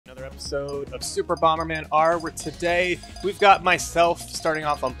episode of Super Bomberman R, where today we've got myself starting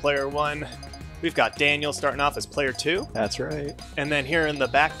off on player 1, we've got Daniel starting off as player 2. That's right. And then here in the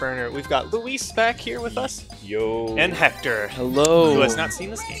back burner, we've got Luis back here with us. Yo. And Hector. Hello. Who has not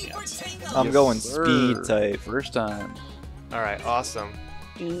seen this game yet. I'm going speed type. First time. Alright, awesome.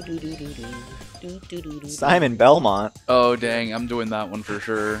 Simon Belmont. Oh, dang. I'm doing that one for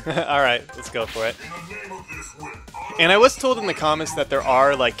sure. Alright, let's go for it. And I was told in the comments that there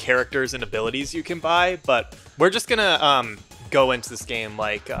are like characters and abilities you can buy, but we're just gonna go into this game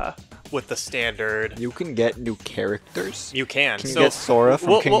like with the standard. You can get new characters. You can. Can you get Sora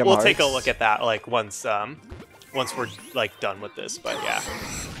from Kingdom we'll Hearts? take a look at that like once we're like done with this. But yeah.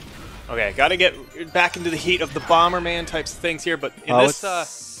 Okay, gotta get back into the heat of the Bomberman types of things here. But in this,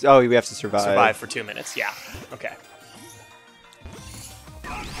 oh, we have to survive. Survive for 2 minutes. Yeah. Okay.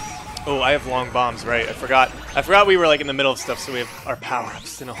 Oh, I have long bombs, right? I forgot we were like in the middle of stuff, so we have our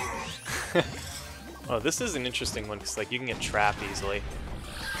power-ups and all. Oh, this is an interesting one, because like you can get trapped easily.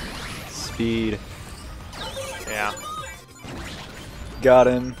 Speed. Yeah. Got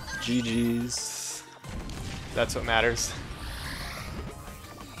him. GG's. That's what matters.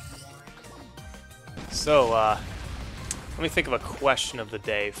 So, let me think of a question of the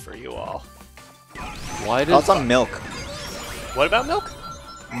day for you all. Why Thoughts does on milk? What about milk?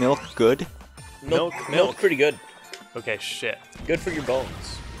 Milk good? Milk's pretty good. Okay, shit. Good for your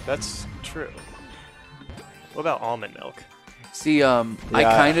bones. That's true. What about almond milk? See, I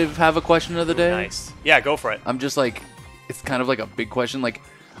kind of have a question of the day. Nice. Yeah, go for it. I'm just like, it's kind of like a big question. Like,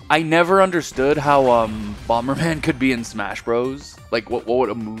 I never understood how Bomberman could be in Smash Bros. Like, what would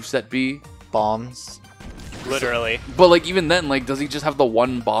a moveset be? Bombs. Literally. But like, even then, like, does he just have the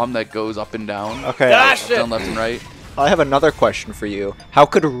one bomb that goes up and down? Okay. Down, left, and right. I have another question for you. How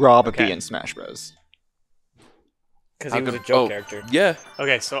could Rob be in Smash Bros? Because he was a joke character. Yeah.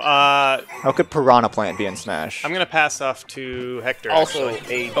 Okay, so How could Piranha Plant be in Smash? I'm gonna pass off to Hector. Also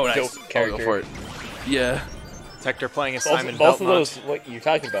actually. a nice. joke character. I'll go for it. Yeah. Hector playing as Both, Simon both of Belmont. those, what you're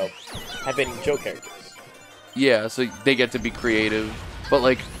talking about, have been joke characters. Yeah, so they get to be creative. But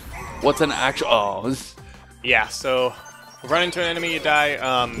like, what's an actual... Oh, Yeah, so run into an enemy, you die.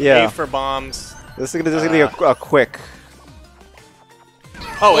 Yeah. A for bombs. This is gonna be a quick.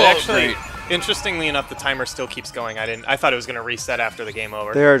 Oh, it Whoa, actually, great. interestingly enough, the timer still keeps going. I thought it was gonna reset after the game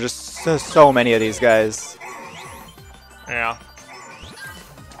over. There are just so many of these guys. Yeah.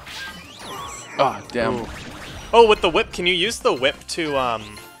 oh damn. Ooh. Oh, with the whip, can you use the whip to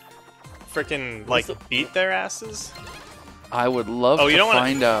freaking like What's the- beat their asses? I would love Oh, you to don't wanna-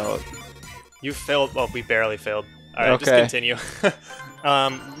 find out. You failed. Oh, we barely failed. All right, just Okay. continue.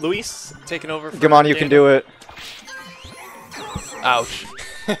 Luis, taking over. For Come on, you can do it. Ouch.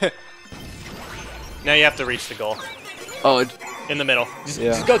 Now you have to reach the goal Oh, it, in the middle.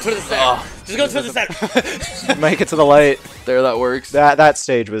 Just go to the center. Just go to the center. Make it to the light. there that works. That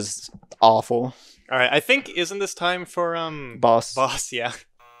stage was awful. All right, I think isn't this time for Boss. Boss, yeah.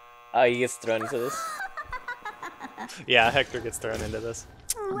 Oh, he gets thrown into this. Yeah, Hector gets thrown into this.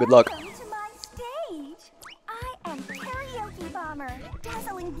 Good luck. Welcome to my stage. I am Karaoke Bomber,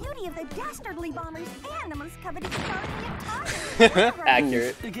 dazzling beauty of the dastardly bombers and the most coveted star in the entire universe.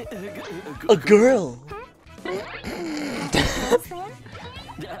 Accurate. A girl. Fan?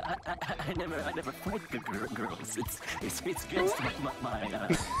 I never fight the girls. It's just my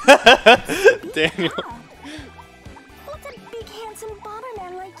Daniel. What's a big handsome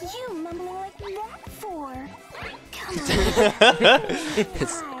bomberman like you mumbling like that for? Come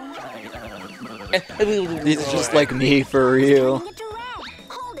on. He's just like me for real. Turning it to red.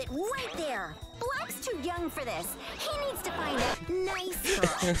 Hold it right there. Black's too young for this. He needs to find a nice girl.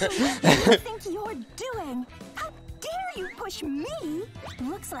 What do you think you're doing? How dare you push me?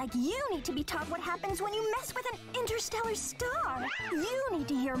 Looks like you need to be taught what happens when you mess with an interstellar star. You need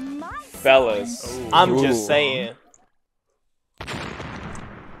to hear my song. Fellas, I'm just saying.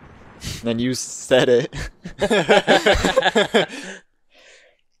 Then you said it.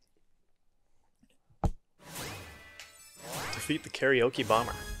 Defeat the karaoke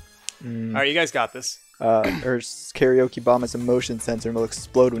bomber. Alright, you guys got this. Karaoke bomb is a motion sensor and will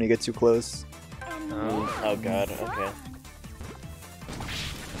explode when you get too close. Oh god, okay.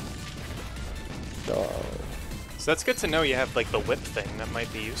 So that's good to know you have like the whip thing that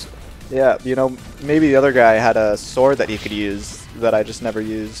might be useful. Yeah, you know, maybe the other guy had a sword that he could use that I just never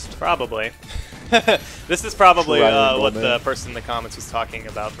used. Probably. This is probably Triangle, what man. the person in the comments was talking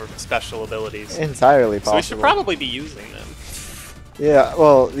about for special abilities. Entirely So possible. we should probably be using them. Yeah,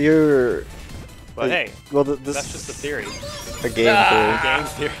 well, you're... But hey, well, this that's just a theory. a game theory. Game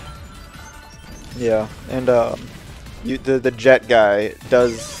theory. Yeah, and the jet guy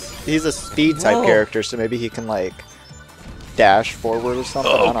does He's a speed type Whoa. character, so maybe he can like dash forward or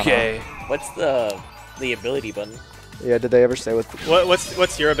something. I don't know. Okay. What's the ability button? Yeah, did they ever say what?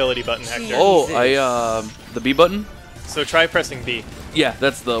 What's your ability button, Hector? Oh, Jesus. the B button? So try pressing B. Yeah,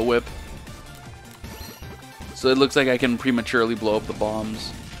 that's the whip. So it looks like I can prematurely blow up the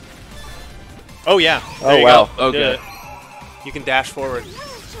bombs. Oh yeah. Oh, There you wow. go. Okay. Did it. You can dash forward.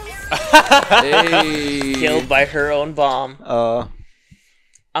 Hey. Killed by her own bomb.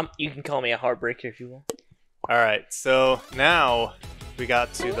 You You can call me a heartbreaker if you want. All right. So now we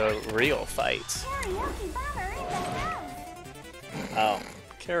got to the real fight. Oh.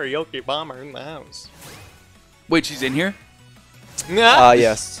 Karaoke bomber in the house. Wait, she's in here?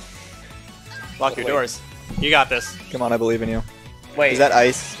 Yes. Lock your Wait. doors. You got this. Come on, I believe in you. Wait. Is that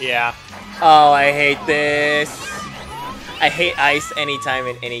ice? Yeah. Oh, I hate this. I hate ice anytime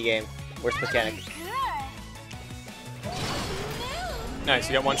in any game. Worst mechanic. Nice.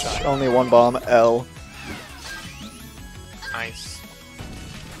 You got one shot. Only one bomb. L. Nice.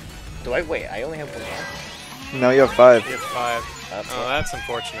 Do I wait? I only have one bomb. No, you have 5. You have 5. That's, Oh, that's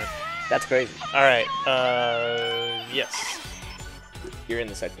unfortunate. that's crazy. All right. Yes. You're in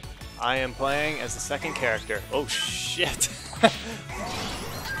the second. I am playing as the second character. Oh shit.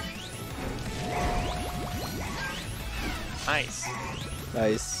 Nice.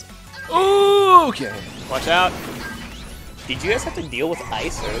 Nice. Okay. Watch out. Did you guys have to deal with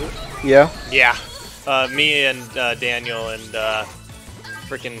ice earlier? Yeah. Yeah. Me and Daniel and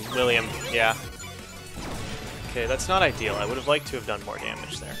freaking William. Yeah. Okay, that's not ideal. I would have liked to have done more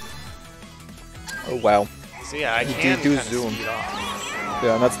damage there. Oh wow. So yeah, I You can do kind of zoom. speed off.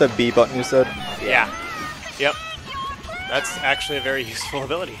 Yeah, and that's the B button you said. Yeah. Yep. That's actually a very useful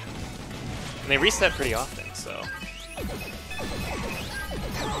ability. And they reset pretty often, so.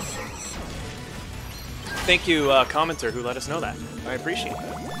 Thank you, commenter, who let us know that. I appreciate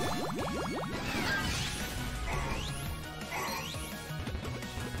that.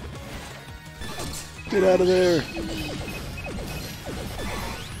 Get out of there.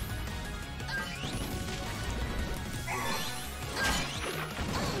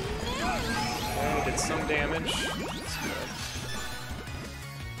 Okay, did some damage. That's good.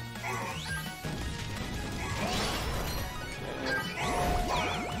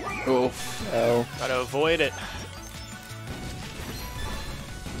 Oh. Oh. Gotta avoid it.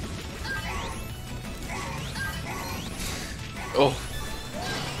 Oh.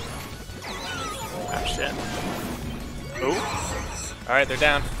 Ah, shit. Oh. Alright, they're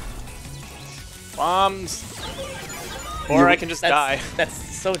down. Bombs. Or I can just die. That's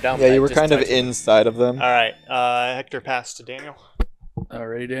so dumb. Yeah, that you were just kind of touched- inside of them. Alright, Hector passed to Daniel.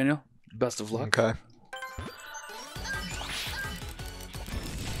 Alrighty, Daniel. Best of luck. Okay.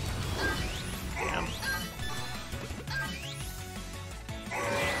 Damn.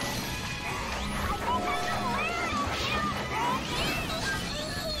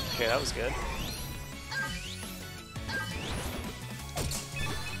 Okay, that was good.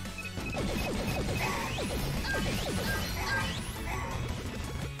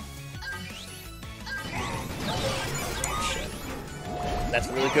 That's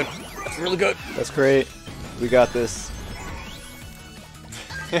really good. That's really good. That's great. We got this.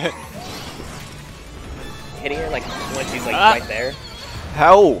 Hitting her like when she's like Ah. right there.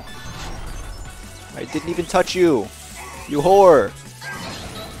 How? I didn't even touch you. You whore.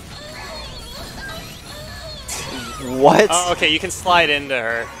 What? Oh, okay, you can slide into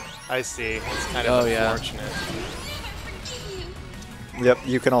her. I see. It's kind of Oh, yeah. unfortunate. Yep,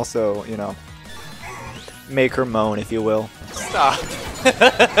 you can also, you know, make her moan, if you will. Stop.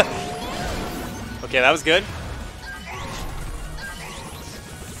 Okay, that was good.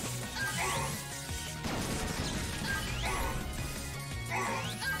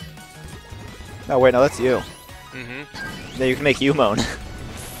 Oh, wait, no, that's you. Mm-hmm. Yeah, you can make you moan.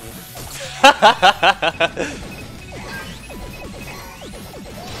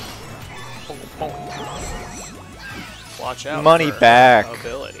 Watch out. Money for back.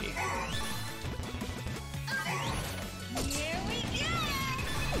 Ability.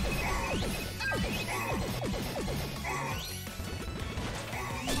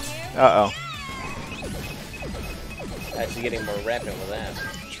 Uh-oh. Actually getting more rampant with that.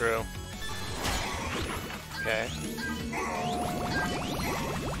 True. Okay.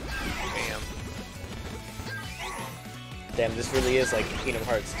 Bam. Damn, this really is like Kingdom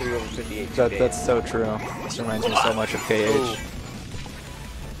Hearts 3 over 58. That's so true. This reminds me so much of KH. Ooh.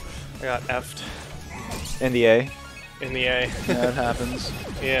 I got F'd In the A. in the A. Yeah, it happens.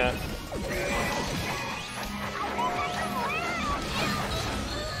 Yeah.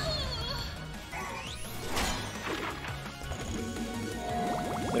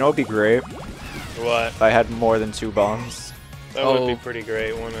 You know what'd be great? What? If I had more than 2 bombs. That would be pretty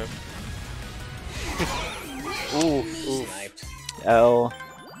great, wouldn't it? Ooh. Sniped. L.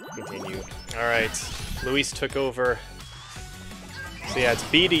 Continue. Alright, Luis took over. So yeah, it's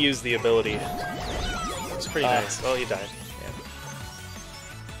B to use the ability. It's pretty nice. Oh, you died.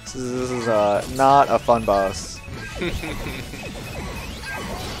 This is not a fun boss.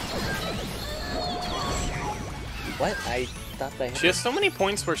 What? I thought they. She has so many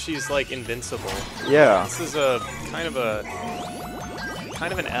points where she's like invincible. Yeah. This is a kind of an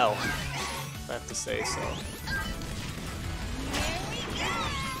L, if I have to say so.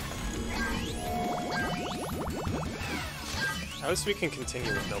 I wish we can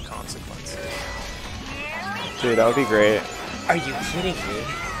continue with no consequences. Dude, that would be great. Are you kidding me?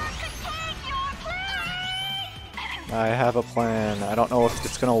 I have a plan. I don't know if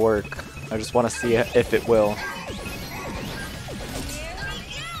it's gonna work. I just want to see if it will.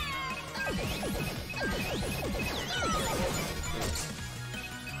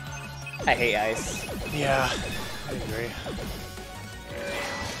 I hate ice. Yeah, I agree.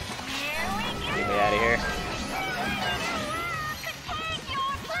 Get me out of here.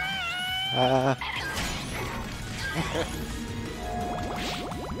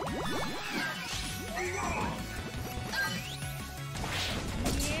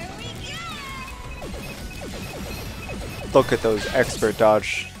 Look at those expert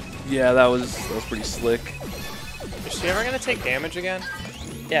dodge. Yeah, that was pretty slick. Is she ever gonna take damage again?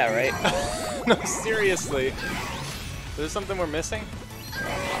 Yeah, right. No, seriously. Is there something we're missing?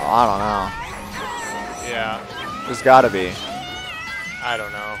 Oh, I don't know. Yeah, There's gotta be. I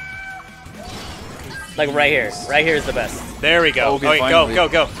don't know. Like right here. Right here is the best. There we go. Okay, Oh, wait, finally. go.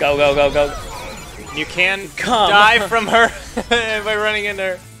 Go, go, go, go. You can Come. die from her by running into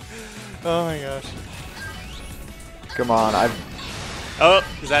her. Oh my gosh. Come on, Oh,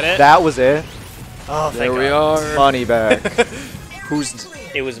 is that it? that was it. Oh, There thank we God. are. Money back. Who's?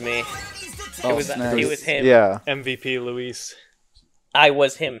 It was me. Oh, It was snap. him. Yeah. MVP Luis. I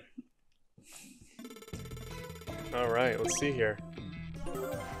was him. All right, let's see here.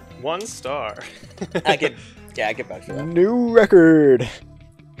 1 star. I could vouch for that. New record.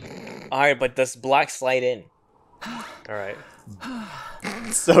 Alright, but does black slide in? All right.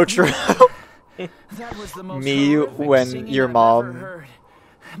 So true. That was the most Me horrific when singing your I've mom- ever heard.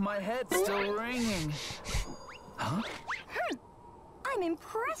 My head's still ringing. I'm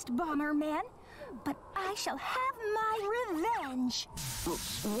impressed, Bomberman, but I shall have my revenge.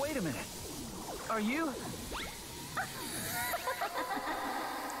 Wait a minute. Are you?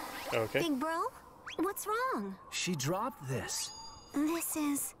 Okay. Big bro, what's wrong? She dropped this. This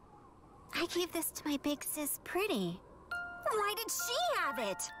is... I gave this to my big sis Pretty. Why did she have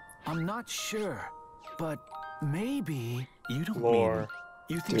it? I'm not sure, but maybe you don't Lore. mean.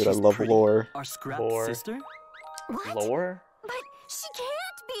 You think Dude, I she's love pretty? lore. Our scrap Lore. sister? What? Lower? But she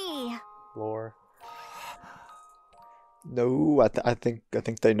can't be. Lore. No, I think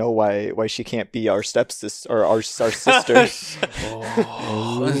they know why she can't be our stepsister or our sister.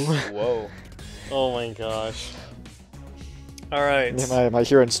 Whoa. Oh my gosh. All right. Am I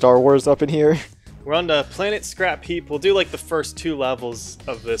hearing Star Wars up in here? We're on to Planet Scrap Heap. We'll do like the first 2 levels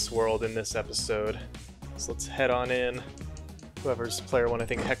of this world in this episode. So let's head on in. Whoever's player 1, I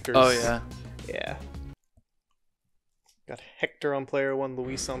think Hector's. Oh yeah. Yeah. Got Hector on player 1,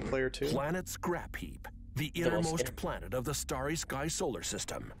 Luis on player 2. Planet Scrap Heap, the Double innermost skin. planet of the starry sky solar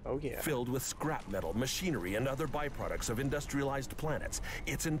system. Oh yeah. Filled with scrap metal, machinery, and other byproducts of industrialized planets,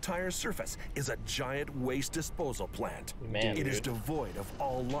 its entire surface is a giant waste disposal plant. Man, It is dude. devoid of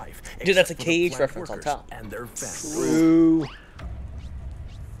all life. Dude, that's a except for the KH plant reference on workers top. And their families. Ooh.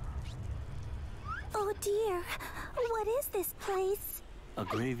 Oh dear, what is this place? A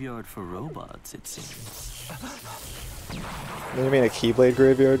graveyard for robots, it seems. You mean a Keyblade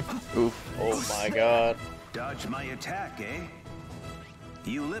graveyard? Oh my god. Dodge my attack, eh?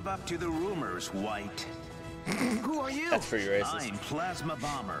 You live up to the rumors, White. Who are you? That's pretty racist. I'm Plasma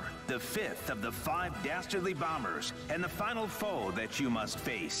Bomber, the 5th of the 5 dastardly bombers, and the final foe that you must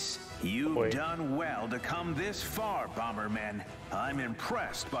face. You've Wait. done well to come this far, Bomberman. I'm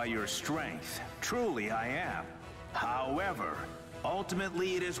impressed by your strength. Truly I am. However,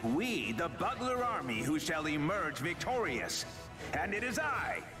 ultimately it is we, the Bugler Army, who shall emerge victorious. And it is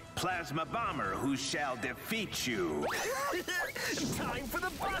I, Plasma Bomber, who shall defeat you. Time for the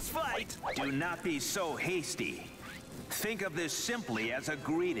boss fight! Do not be so hasty. Think of this simply as a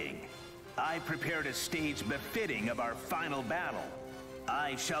greeting. I prepared a stage befitting of our final battle.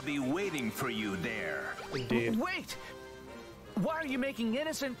 I shall be waiting for you there. Indeed. Wait! Why are you making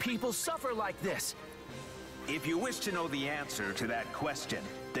innocent people suffer like this? If you wish to know the answer to that question,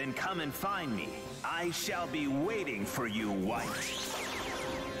 Then come and find me. I shall be waiting for you, White.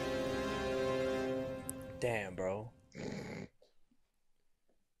 Damn, bro.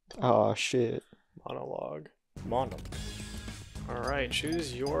 Oh shit. Monologue. Mono. All right,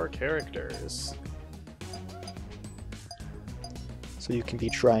 choose your characters. So you can be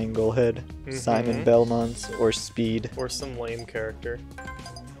Triangle Head, Simon Belmont, or Speed, Or some lame character.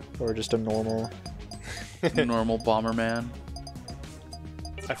 or just a normal. Normal Bomberman.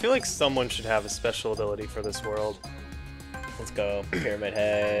 I feel like someone should have a special ability for this world. Let's go. Pyramid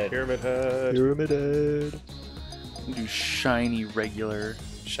Head. Pyramid Head. Pyramid Head. Do shiny regular.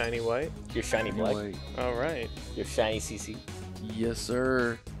 Shiny White. Your shiny black. White. All right. Your shiny CC. Yes,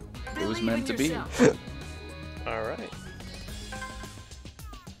 sir. It was meant to be. All right.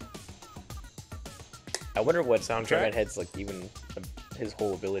 I wonder what Soundtrack? Pyramid Head's like even his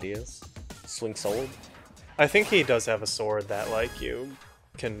whole ability is. Swing sword. I think he does have a sword that like you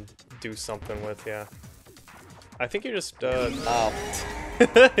can do something with. Yeah. I think you just Oh.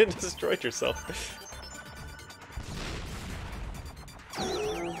 destroyed yourself.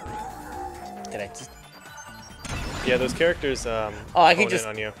 Did I just? Yeah, those characters. Oh, I can hone in just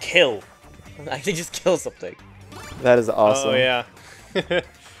on you. kill. I can just kill something. That is awesome. Oh yeah.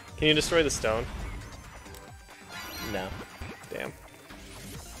 Can you destroy the stone? No. Damn.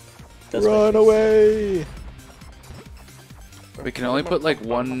 That's Run away! We can only put like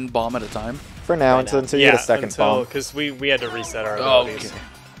one bomb at a time. For now, Right until you get a second bomb. because we had to reset our Oh, abilities. okay.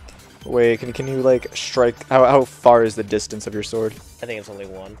 Wait, can you like strike? How far is the distance of your sword? I think it's only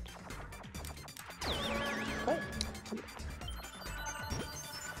one.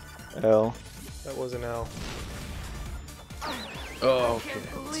 L. That was an L. Oh,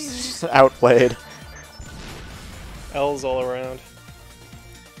 okay. Outplayed. L's all around.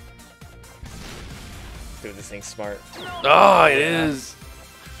 Dude, this thing's smart. Oh, it is.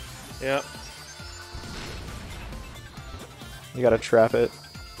 Yep. You gotta trap it.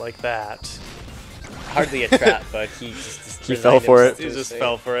 Like that. Hardly a trap, but he just He fell for it. He just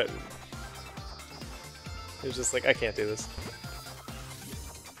fell for it. He was just like, I can't do this.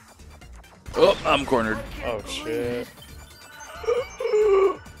 Oh, I'm cornered. Oh shit.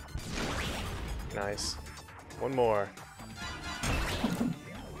 Nice. One more.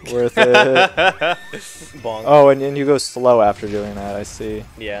 Worth it. Bonk. Oh, and you go slow after doing that, I see.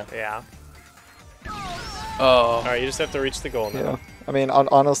 Yeah. Yeah. Oh. Alright, you just have to reach the goal now. Yeah. I mean,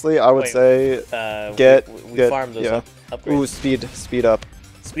 honestly, I would Wait. say We get farmed those yeah. upgrades. Ooh, speed up.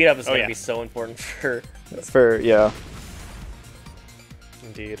 Speed up is Oh, gonna yeah. be so important for. For yeah,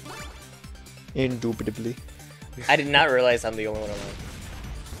 Indeed. indubitably. I did not realize I'm the only one online.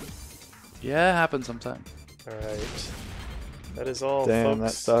 Yeah, it happens sometimes. Alright. That is all, Damn,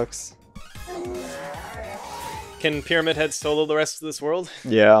 that folks. sucks. Can Pyramid Head solo the rest of this world?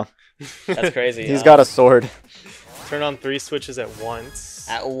 Yeah, That's crazy. he's got a sword. Turn on 3 switches at once.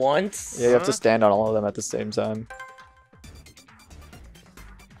 At once. Yeah, you have to stand on all of them at the same time.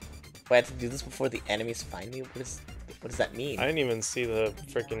 Wait, I have to do this before the enemies find me. What does that mean? I didn't even see the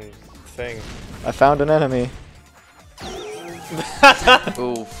freaking thing. I found an enemy.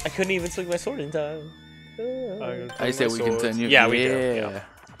 Oof. I couldn't even swing my sword in time. I say we continue. Yeah, we do. Yeah.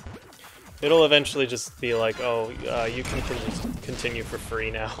 It'll eventually just be like, oh, you can continue for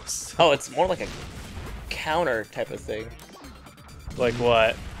free now. So, Oh, it's more like a counter type of thing. like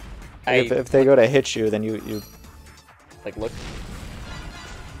what? If they go to hit you, then you Like, look.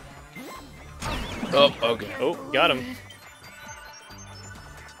 Oh, okay. Oh, got him.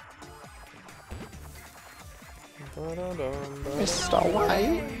 Mr.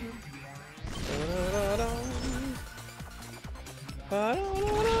 White.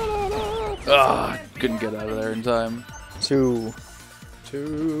 Ah, couldn't get out of there in time. 2.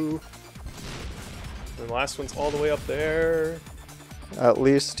 The last one's all the way up there. At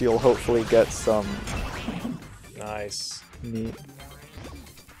least you'll hopefully get some Nice. meat.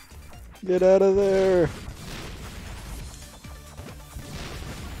 Get out of there.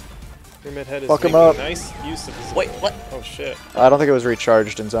 Pyramid Head is Fuck him making up. nice use of his. Wait, what? Oh shit. I don't think it was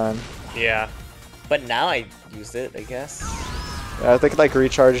recharged in time. Yeah. But now I used it, I guess. Yeah, I think it like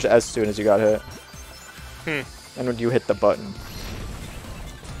recharged as soon as you got hit. And when you hit the button.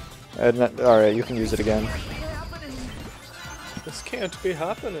 Alright, you can use it again. This can't be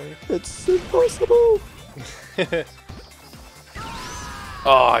happening. It's impossible!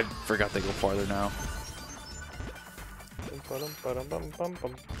 Oh, I forgot they go farther now.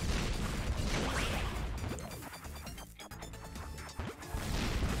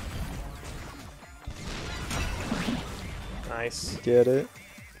 Nice. Get it?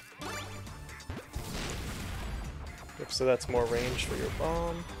 Yep, so that's more range for your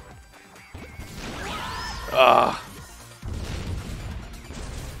bomb. Ah.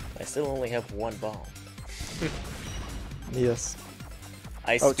 I still only have one bomb. Yes.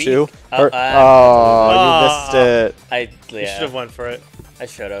 I Oh, speak. two? Oh, You missed it. You should have went for it. I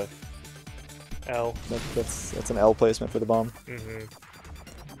should have. L. That's an L placement for the bomb. Mm-hmm.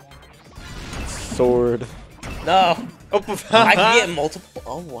 Sword. No. Oh, I can get multiple.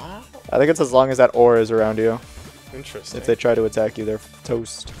 Oh wow. I think it's as long as that ore is around you. Interesting. If they try to attack you, they're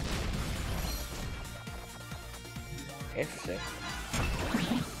toast. Interesting.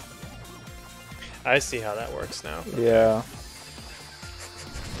 I see how that works now. Yeah.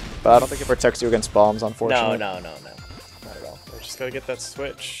 But I don't think it protects you against bombs, unfortunately. No. Not at all. We just gotta get that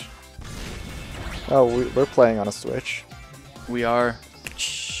switch. Oh, we're playing on a Switch. We are.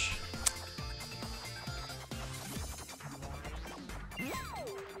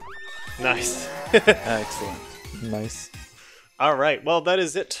 Nice. Excellent. Nice. All right, well, that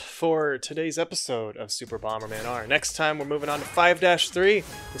is it for today's episode of Super Bomberman R. Next time, we're moving on to 5-3.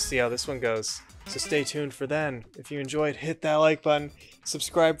 We'll see how this one goes. So stay tuned for then. If you enjoyed, hit that like button.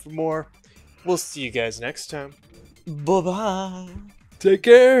 Subscribe for more. We'll see you guys next time. Bye bye. Take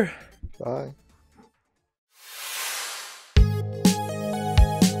care. Bye.